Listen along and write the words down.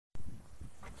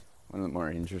one of the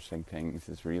more interesting things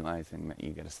is realizing that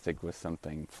you got to stick with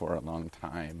something for a long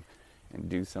time and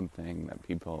do something that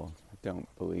people don't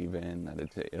believe in, that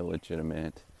it's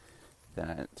illegitimate,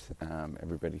 that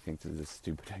everybody thinks is a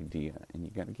stupid idea, and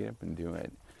you got to get up and do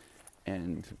it.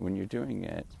 And when you're doing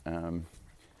it,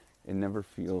 it never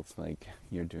feels like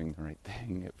you're doing the right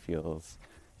thing. It feels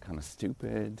kind of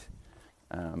stupid,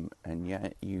 and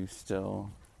yet you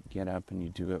still get up and you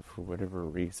do it for whatever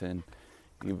reason,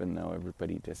 even though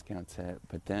everybody discounts it.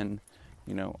 But then,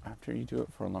 after you do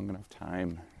it for a long enough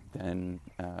time, then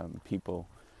people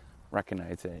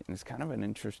recognize it. And it's kind of an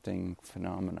interesting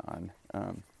phenomenon.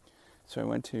 So I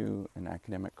went to an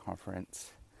academic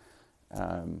conference.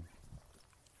 Actually,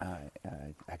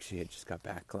 I just got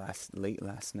back late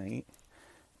last night.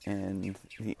 And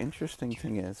the interesting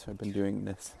thing is, I've been doing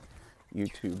this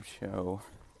YouTube show,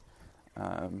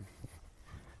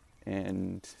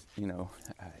 and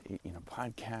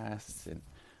podcasts and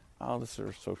all this sort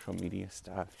of social media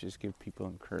stuff, just give people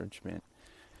encouragement.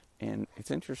 And it's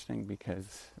interesting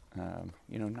because,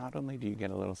 not only do you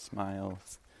get a little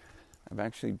smiles, I've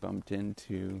actually bumped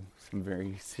into some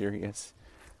very serious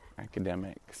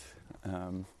academics,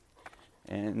 and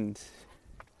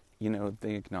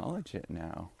they acknowledge it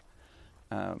now,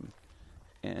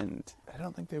 and I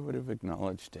don't think they would have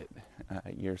acknowledged it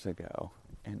years ago.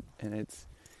 And it's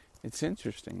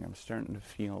interesting. I'm starting to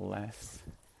feel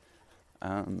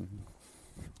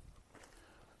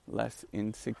less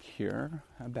insecure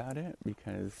about it,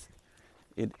 because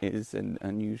it is an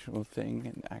unusual thing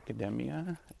in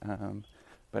academia,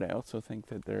 but I also think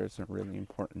that there's a really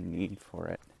important need for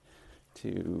it,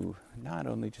 to not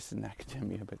only just in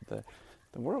academia, but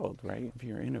the world, right? If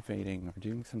you're innovating or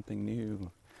doing something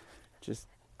new, just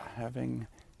having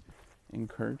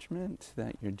encouragement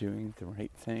that you're doing the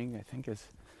right thing, I think is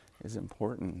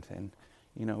important. And,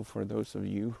 for those of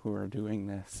you who are doing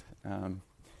this,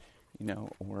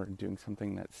 or doing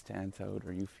something that stands out,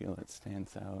 or you feel it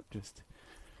stands out, just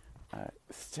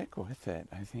stick with it.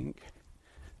 I think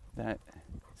that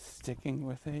sticking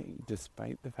with it,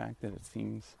 despite the fact that it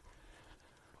seems,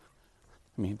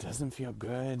 it doesn't feel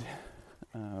good,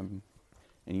 and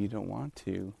you don't want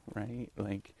to, right?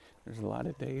 Like, there's a lot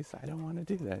of days I don't want to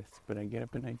do this, but I get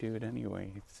up and I do it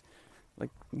anyways. Like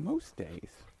most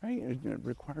days, right? It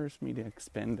requires me to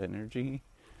expend energy,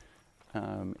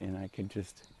 and I could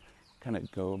just kind of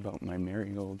go about my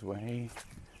merry old way,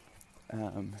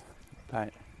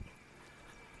 but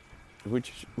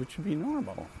which would be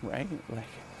normal, right?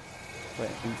 But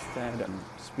instead, I'm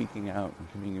speaking out and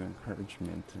giving you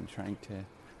encouragement and trying to,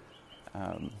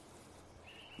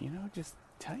 just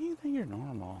tell you that you're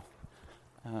normal,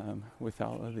 with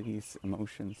all of these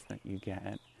emotions that you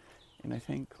get. And I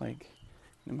think,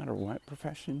 no matter what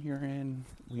profession you're in,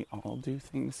 we all do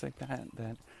things like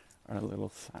that are a little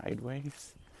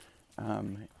sideways.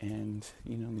 And,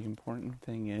 the important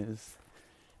thing is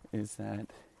that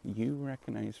you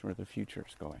recognize where the future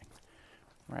is going,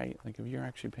 right? Like, if you're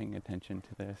actually paying attention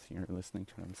to this, you're listening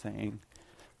to what I'm saying,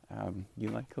 you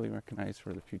likely recognize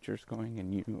where the future is going,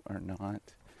 and you are not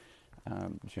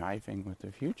jiving with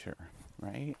the future,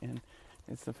 right? And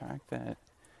it's the fact that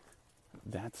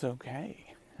that's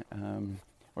okay.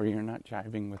 Or you're not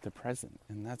jiving with the present,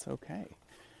 and that's okay,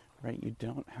 right? You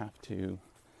don't have to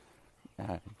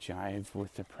jive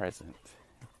with the present,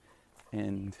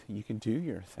 and you can do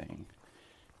your thing,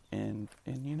 and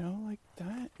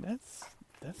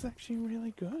that's actually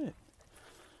really good,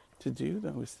 to do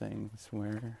those things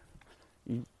where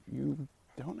you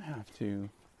don't have to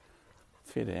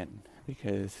fit in,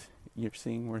 because you're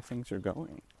seeing where things are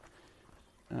going.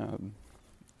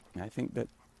 I think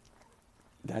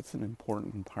that's an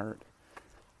important part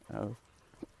of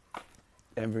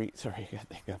everything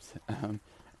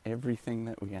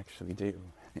that we actually do,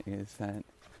 is that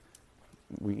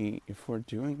if we're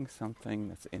doing something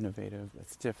that's innovative,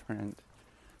 that's different,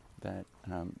 that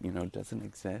doesn't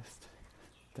exist,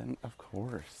 then of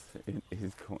course it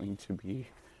is going to be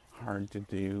hard to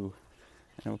do,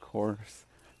 and of course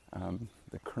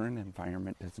the current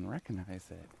environment doesn't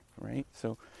recognize it, right?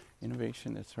 So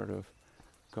innovation is sort of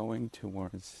going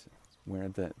towards where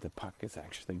the puck is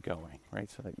actually going, right?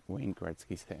 So like Wayne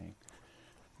Gretzky saying,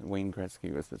 Wayne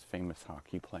Gretzky was this famous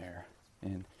hockey player,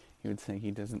 and he would say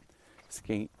he doesn't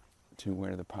skate to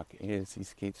where the puck is, he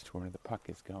skates to where the puck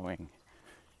is going.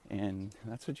 And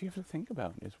that's what you have to think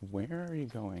about, is where are you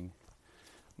going?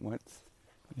 What's,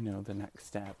 the next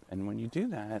step? And when you do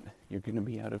that, you're going to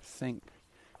be out of sync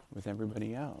with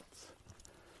everybody else.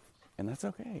 And that's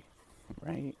okay,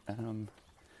 right?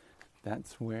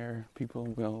 That's where people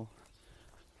will,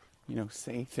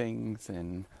 say things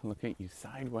and look at you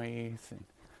sideways and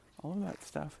all of that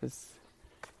stuff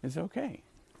is okay.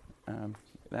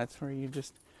 That's where you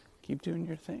just keep doing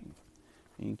your thing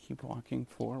and you keep walking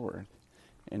forward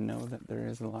and know that there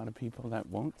is a lot of people that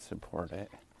won't support it,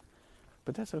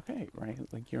 but that's okay, right?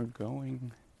 Like, you're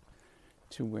going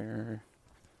to where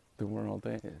the world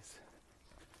is,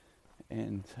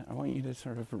 and I want you to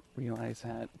sort of realize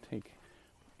that, take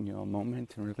a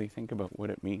moment and really think about what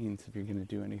it means if you're going to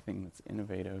do anything that's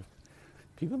innovative.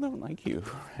 People don't like you,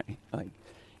 right? Like,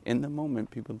 in the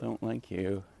moment, people don't like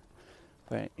you,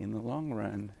 but in the long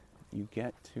run, you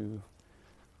get to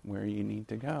where you need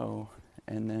to go,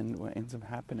 and then what ends up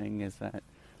happening is that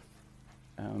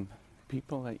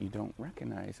people that you don't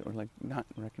recognize, or like not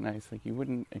recognize, like you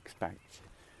wouldn't expect,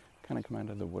 kind of come out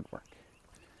of the woodwork,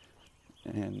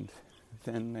 and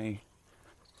then they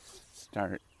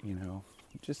start,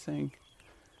 just saying,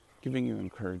 giving you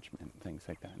encouragement, things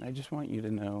like that. And I just want you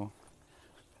to know,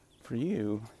 for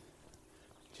you,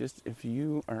 just if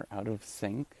you are out of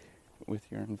sync with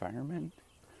your environment,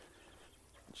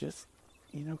 just,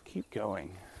 keep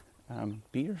going.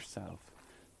 Be yourself.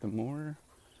 The more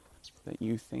that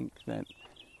you think that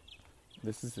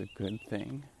this is a good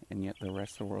thing, and yet the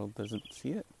rest of the world doesn't see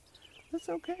it, that's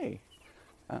okay.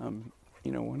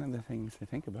 One of the things I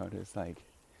think about is like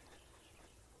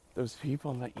those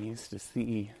people that you used to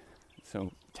see,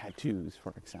 so tattoos,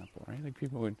 for example, right? Like,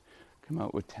 people would come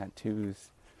out with tattoos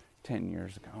 10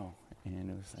 years ago, and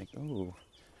it was like, oh,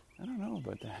 I don't know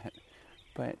about that.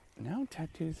 But now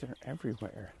tattoos are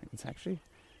everywhere. It's actually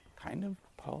kind of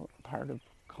part of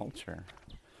culture.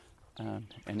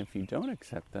 And if you don't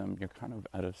accept them, you're kind of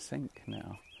out of sync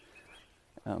now.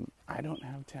 I don't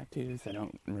have tattoos. I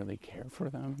don't really care for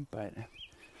them, but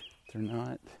they're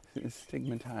not as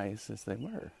stigmatized as they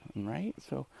were, right?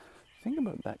 So think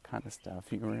about that kind of stuff.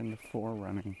 You were in the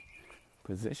forerunning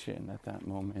position at that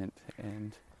moment,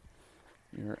 and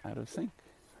you're out of sync.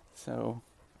 So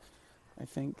I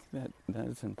think that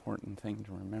is an important thing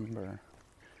to remember,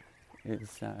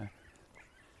 is good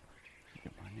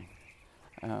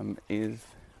morning, is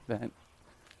that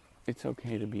it's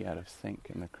okay to be out of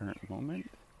sync in the current moment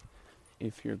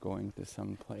if you're going to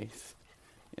some place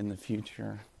in the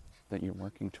future that you're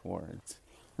working towards.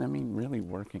 And I mean really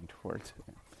working towards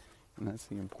it. And that's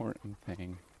the important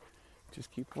thing.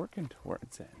 Just keep working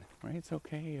towards it, right? It's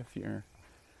okay if you're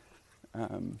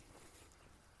out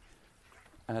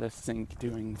of sync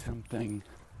doing something,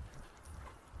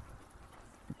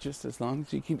 just as long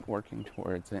as you keep working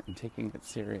towards it and taking it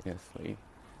seriously.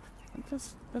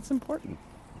 That's important.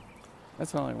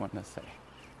 That's all I want to say,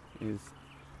 is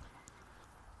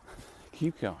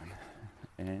keep going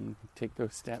and take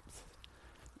those steps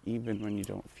even when you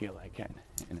don't feel like it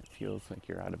and it feels like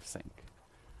you're out of sync.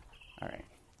 All right,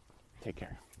 take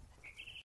care.